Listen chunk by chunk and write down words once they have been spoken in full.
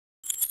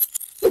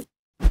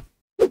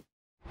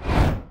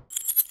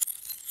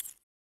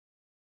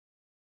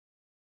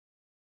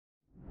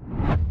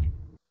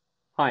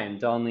Hi, I'm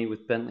Don Lee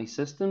with Bentley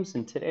Systems,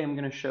 and today I'm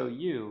going to show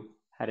you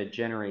how to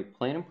generate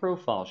plan and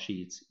profile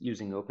sheets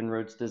using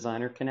OpenRoads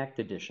Designer CONNECT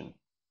Edition.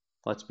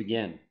 Let's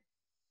begin.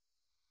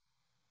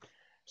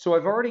 So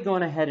I've already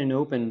gone ahead and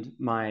opened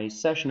my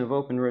session of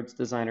OpenRoads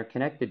Designer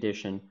CONNECT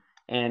Edition,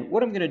 and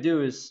what I'm going to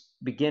do is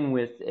begin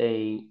with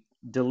a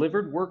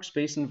delivered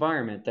workspace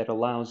environment that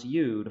allows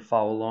you to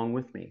follow along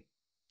with me.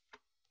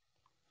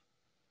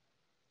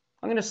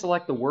 I'm going to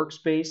select the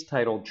workspace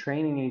titled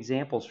Training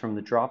Examples from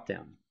the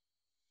dropdown.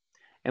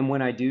 And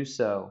when I do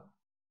so,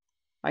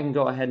 I can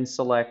go ahead and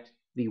select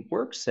the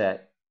work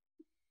set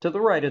to the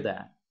right of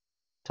that,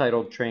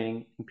 titled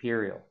Training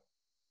Imperial.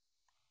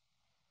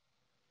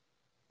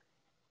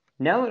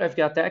 Now that I've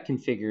got that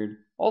configured,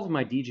 all of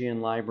my DGN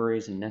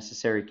libraries and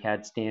necessary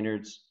CAD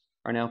standards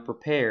are now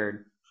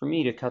prepared for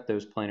me to cut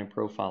those plan and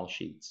profile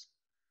sheets.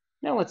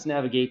 Now let's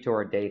navigate to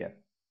our data.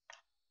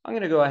 I'm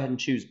going to go ahead and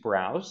choose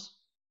Browse,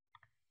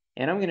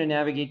 and I'm going to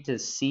navigate to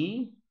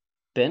C,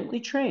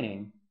 Bentley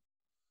Training,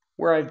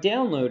 where I've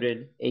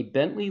downloaded a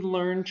Bentley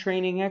Learn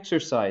training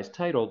exercise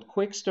titled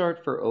Quick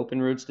Start for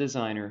OpenRoads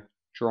Designer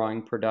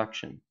Drawing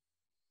Production.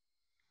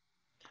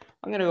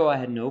 I'm going to go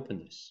ahead and open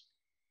this.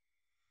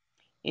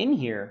 In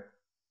here,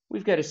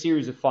 we've got a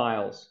series of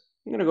files.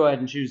 I'm going to go ahead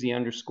and choose the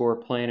underscore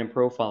plan and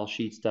profile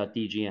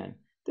sheets.dgn.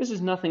 This is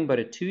nothing but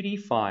a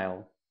 2D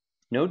file,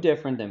 no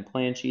different than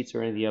plan sheets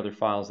or any of the other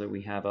files that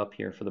we have up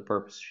here for the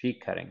purpose of sheet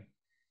cutting.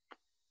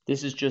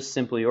 This is just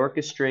simply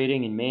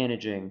orchestrating and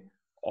managing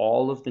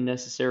all of the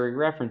necessary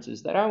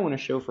references that I want to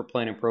show for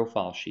plan and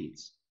profile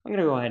sheets. I'm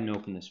going to go ahead and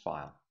open this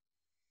file.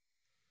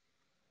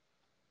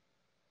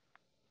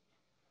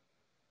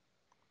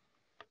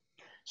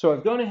 So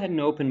I've gone ahead and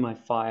opened my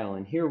file,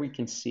 and here we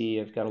can see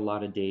I've got a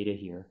lot of data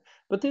here.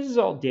 But this is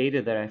all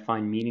data that I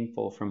find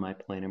meaningful from my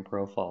plan and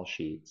profile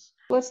sheets.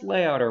 Let's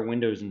lay out our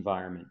Windows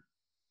environment.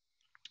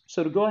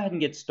 So to go ahead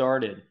and get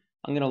started,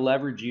 I'm going to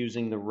leverage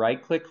using the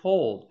right-click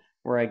hold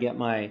where I get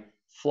my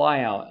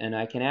flyout, and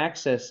I can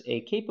access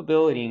a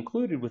capability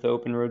included with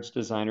OpenRoads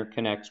Designer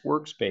Connect's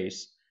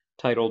workspace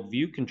titled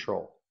View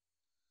Control.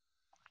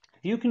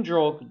 View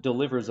Control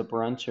delivers a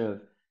bunch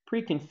of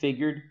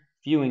pre-configured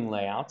viewing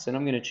layouts, and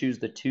I'm going to choose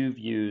the two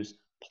views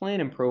plan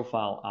and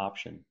profile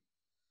option.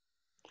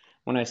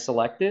 When I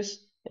select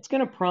this, it's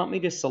going to prompt me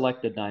to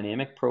select the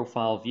dynamic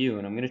profile view,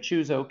 and I'm going to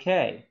choose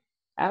OK,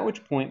 at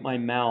which point my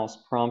mouse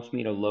prompts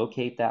me to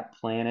locate that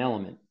plan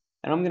element,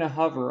 and I'm going to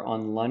hover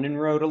on London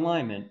Road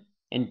alignment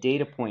and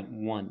data point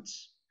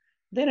once.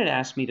 Then it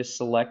asks me to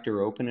select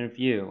or open a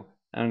view,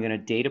 and I'm going to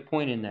data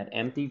point in that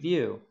empty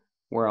view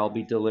where I'll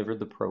be delivered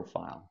the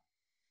profile.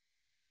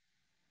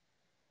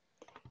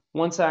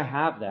 Once I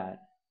have that,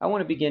 I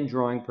want to begin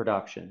drawing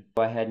production.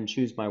 Go ahead and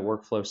choose my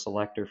workflow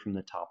selector from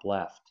the top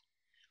left.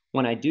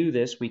 When I do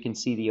this, we can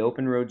see the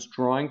OpenRoads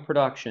drawing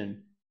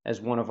production as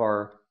one of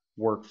our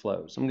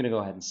workflows. I'm going to go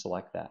ahead and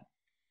select that.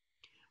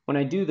 When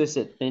I do this,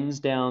 it thins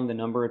down the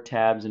number of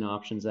tabs and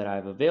options that I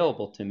have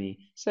available to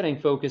me, setting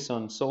focus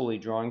on solely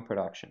drawing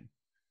production.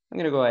 I'm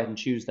going to go ahead and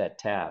choose that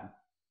tab.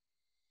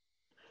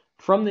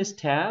 From this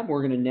tab,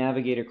 we're going to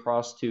navigate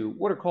across to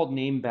what are called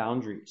name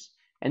boundaries.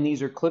 And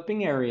these are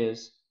clipping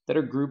areas that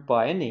are grouped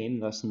by a name,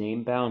 thus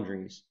name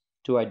boundaries,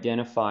 to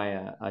identify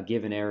a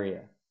given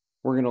area.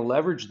 We're going to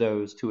leverage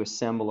those to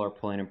assemble our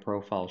plan and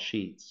profile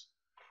sheets.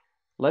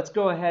 Let's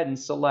go ahead and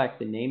select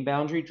the name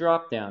boundary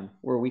dropdown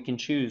where we can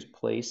choose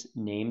Place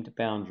Named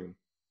Boundary.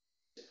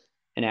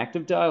 An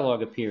active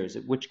dialog appears,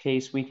 in which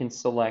case we can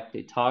select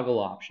a toggle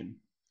option.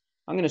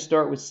 I'm going to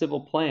start with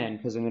Civil Plan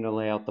because I'm going to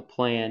lay out the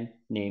plan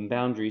name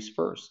boundaries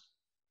first.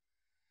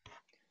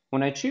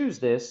 When I choose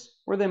this,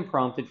 we're then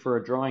prompted for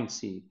a drawing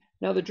seed.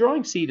 Now the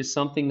drawing seed is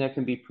something that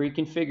can be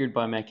pre-configured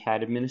by my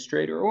CAD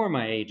administrator or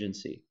my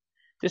agency.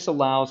 This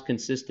allows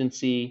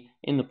consistency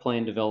in the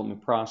plan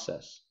development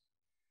process.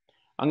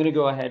 I'm going to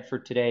go ahead for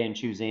today and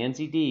choose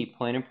ANSI D,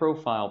 Plan and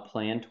Profile,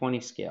 Plan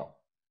 20 Scale.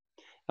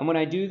 And when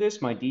I do this,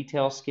 my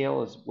detail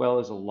scale as well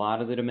as a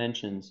lot of the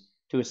dimensions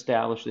to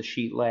establish the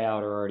sheet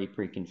layout are already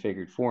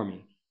pre-configured for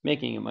me,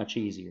 making it much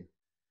easier.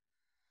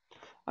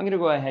 I'm going to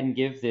go ahead and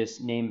give this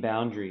name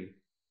boundary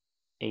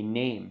a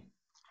name,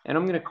 and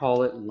I'm going to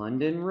call it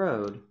London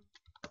Road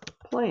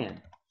Plan.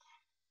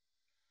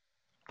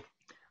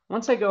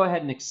 Once I go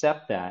ahead and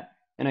accept that,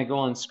 and I go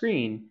on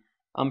screen,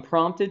 I'm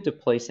prompted to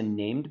place a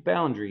named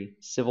boundary,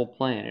 Civil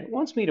Plan. It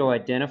wants me to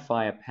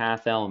identify a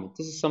path element.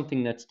 This is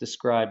something that's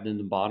described in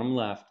the bottom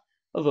left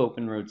of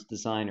OpenRoads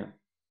Designer.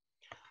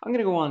 I'm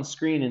going to go on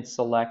screen and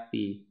select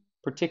the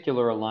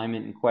particular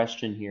alignment in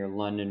question here,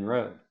 London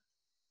Road.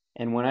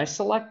 And when I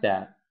select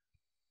that,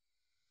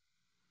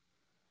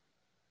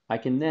 I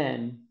can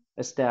then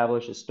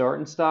establish a start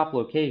and stop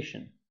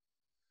location.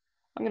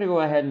 I'm going to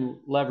go ahead and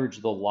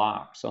leverage the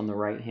locks on the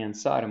right-hand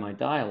side of my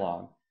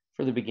dialog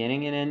for the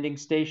beginning and ending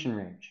station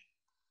range.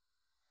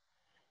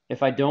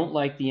 If I don't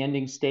like the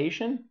ending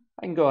station,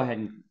 I can go ahead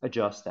and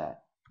adjust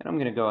that. And I'm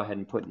going to go ahead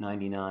and put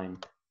 99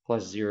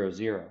 plus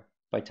 00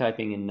 by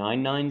typing in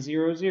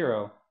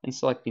 9900 and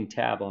selecting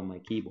Tab on my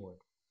keyboard.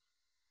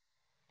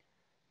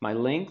 My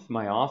length,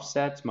 my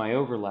offsets, my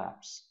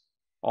overlaps.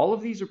 All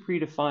of these are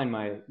predefined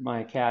by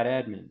my CAD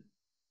admin.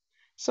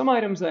 Some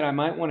items that I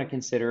might want to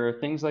consider are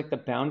things like the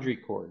boundary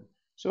cord.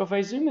 So if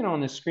I zoom in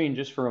on this screen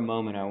just for a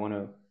moment, I want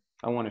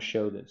to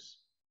show this.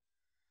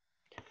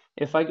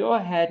 If I go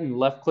ahead and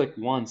left click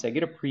once, I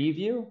get a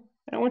preview,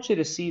 and I want you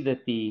to see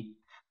that the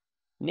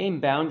name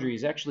boundary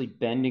is actually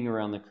bending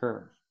around the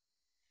curve.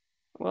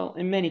 Well,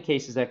 in many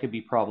cases that could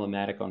be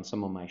problematic on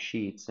some of my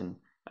sheets, and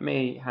I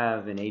may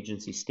have an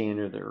agency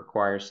standard that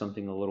requires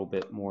something a little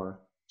bit more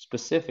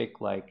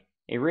specific, like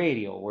a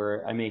radial,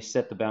 where I may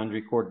set the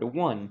boundary cord to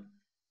 1,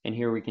 and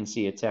here we can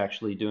see it's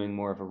actually doing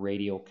more of a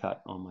radial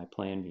cut on my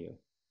plan view.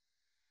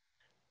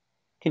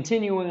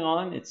 Continuing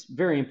on, it's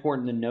very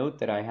important to note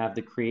that I have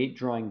the Create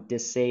Drawing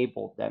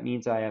disabled. That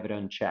means I have it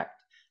unchecked.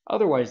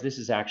 Otherwise, this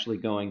is actually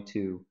going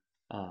to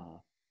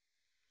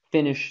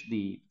finish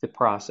the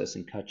process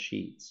and cut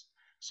sheets.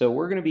 So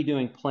we're going to be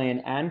doing plan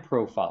and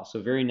profile,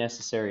 so very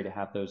necessary to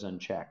have those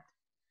unchecked.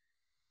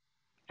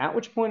 At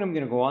which point I'm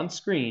going to go on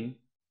screen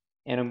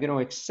and I'm going to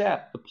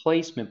accept the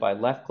placement by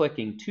left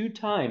clicking 2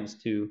 times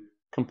to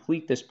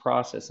complete this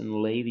process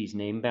and lay these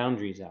name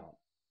boundaries out.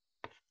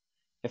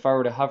 If I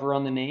were to hover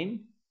on the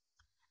name,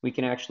 we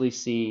can actually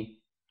see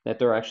that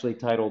they're actually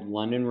titled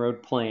London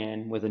Road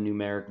Plan with a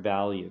numeric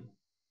value.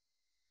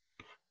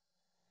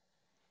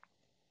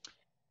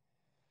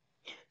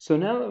 So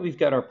now that we've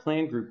got our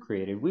plan group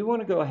created, we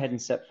want to go ahead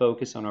and set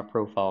focus on our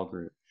profile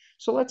group.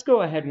 So let's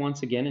go ahead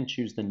once again and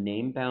choose the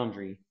name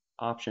boundary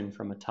option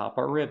from atop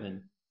our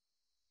ribbon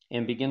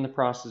and begin the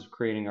process of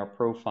creating our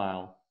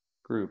profile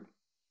group.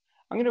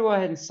 I'm going to go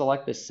ahead and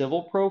select the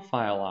Civil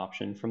Profile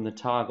option from the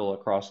toggle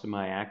across to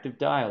my active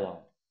dialog.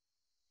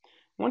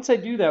 Once I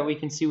do that, we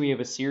can see we have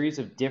a series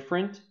of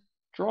different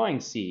drawing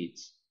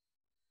seeds.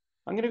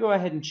 I'm going to go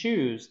ahead and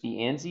choose the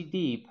ANSI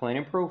D Plan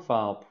and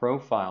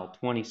Profile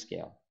 20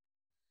 scale.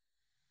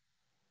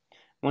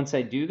 Once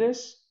I do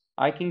this,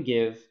 I can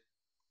give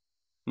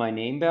my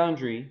name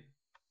boundary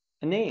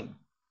a name,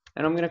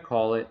 and I'm going to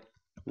call it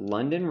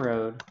London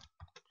Road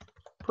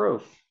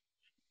Prof.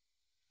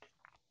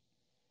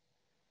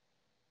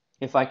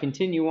 If I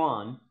continue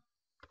on,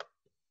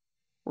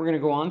 we're going to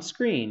go on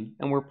screen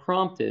and we're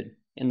prompted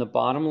in the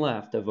bottom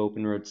left of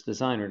OpenRoads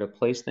Designer to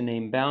place the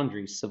name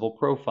boundary Civil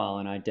Profile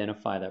and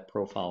identify that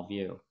profile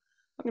view.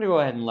 I'm going to go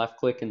ahead and left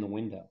click in the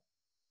window.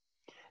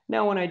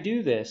 Now when I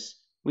do this,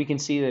 we can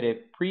see that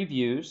it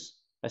previews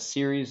a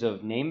series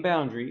of name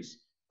boundaries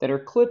that are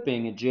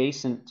clipping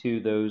adjacent to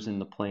those in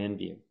the plan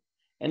view.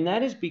 And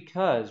that is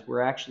because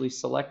we're actually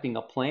selecting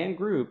a plan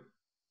group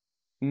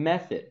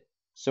method.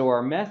 So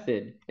our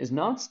method is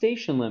not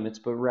station limits,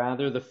 but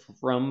rather the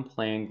from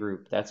plan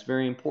group. That's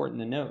very important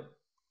to note.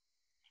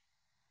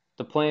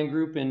 The plan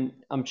group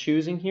I'm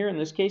choosing here in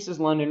this case is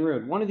London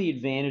Road. One of the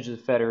advantages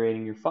of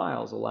federating your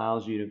files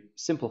allows you to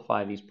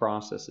simplify these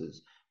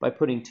processes. By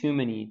putting too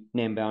many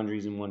name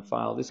boundaries in one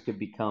file, this could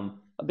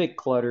become a bit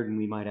cluttered and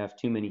we might have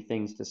too many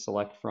things to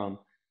select from,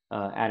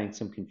 adding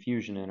some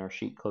confusion in our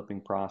sheet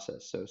clipping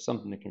process. So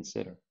something to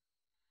consider.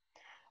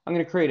 I'm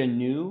going to create a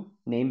new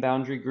name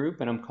boundary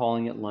group and I'm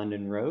calling it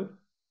London Road.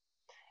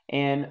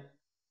 And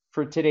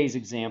for today's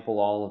example,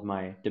 all of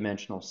my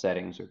dimensional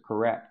settings are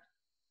correct.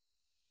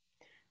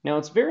 Now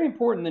it's very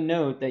important to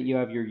note that you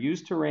have your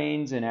use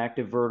terrains and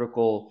active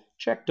vertical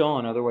checked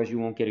on, otherwise you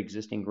won't get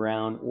existing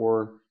ground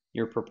or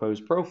your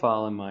proposed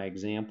profile in my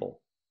example.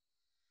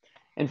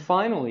 And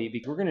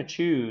finally, we're going to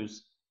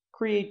choose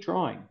Create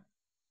Drawing.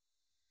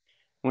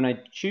 When I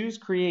choose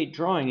Create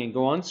Drawing and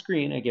go on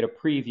screen, I get a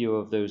preview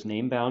of those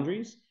name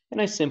boundaries, and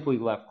I simply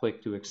left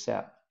click to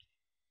accept.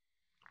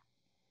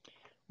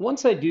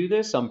 Once I do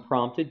this, I'm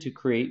prompted to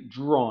create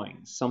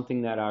drawings,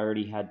 something that I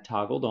already had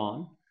toggled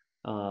on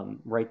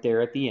right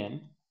there at the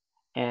end.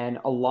 And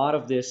a lot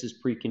of this is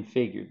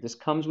pre-configured. This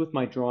comes with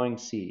my drawing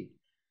seed.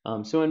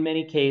 So in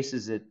many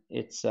cases,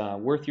 it's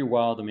worth your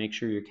while to make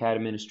sure your CAD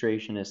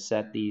administration has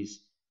set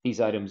these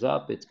items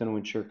up. It's going to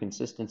ensure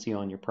consistency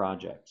on your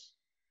projects.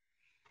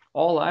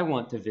 All I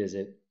want to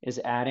visit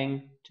is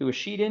adding to a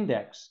sheet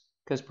index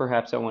because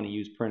perhaps I want to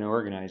use Print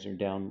Organizer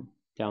down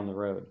the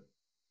road.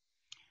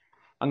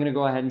 I'm going to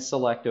go ahead and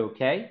select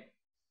OK,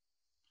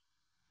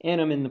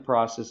 and I'm in the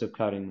process of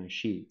cutting my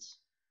sheets.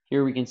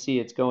 Here we can see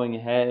it's going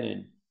ahead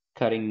and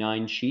cutting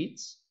 9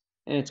 sheets,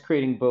 and it's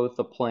creating both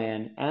the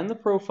plan and the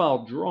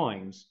profile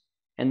drawings,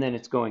 and then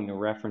it's going to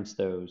reference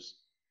those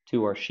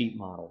to our sheet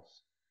models.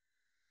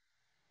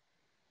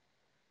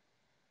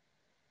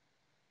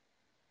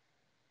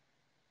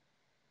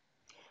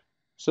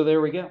 So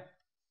there we go.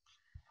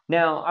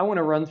 Now I want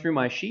to run through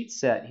my sheet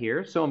set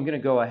here, so I'm going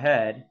to go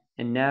ahead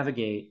and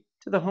navigate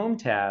to the Home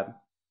tab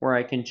where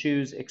I can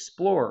choose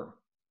Explorer.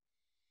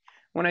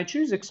 When I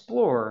choose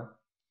Explorer,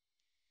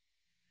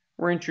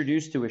 we're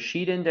introduced to a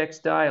sheet index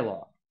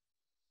dialog.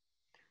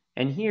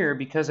 And here,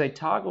 because I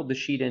toggled the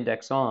sheet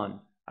index on,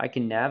 I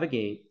can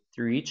navigate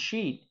through each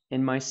sheet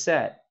in my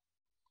set.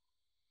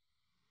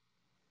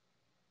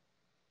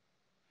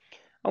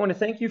 I want to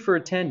thank you for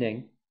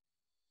attending,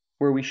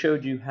 where we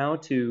showed you how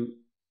to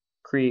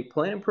create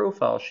plan and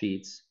profile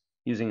sheets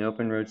using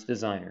OpenRoads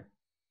Designer.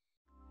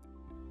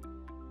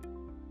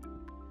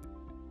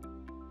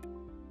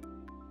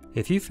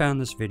 If you found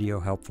this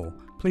video helpful,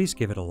 please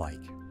give it a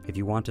like. If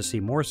you want to see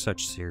more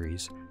such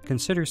series,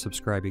 consider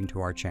subscribing to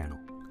our channel.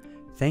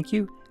 Thank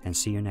you, and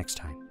see you next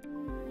time.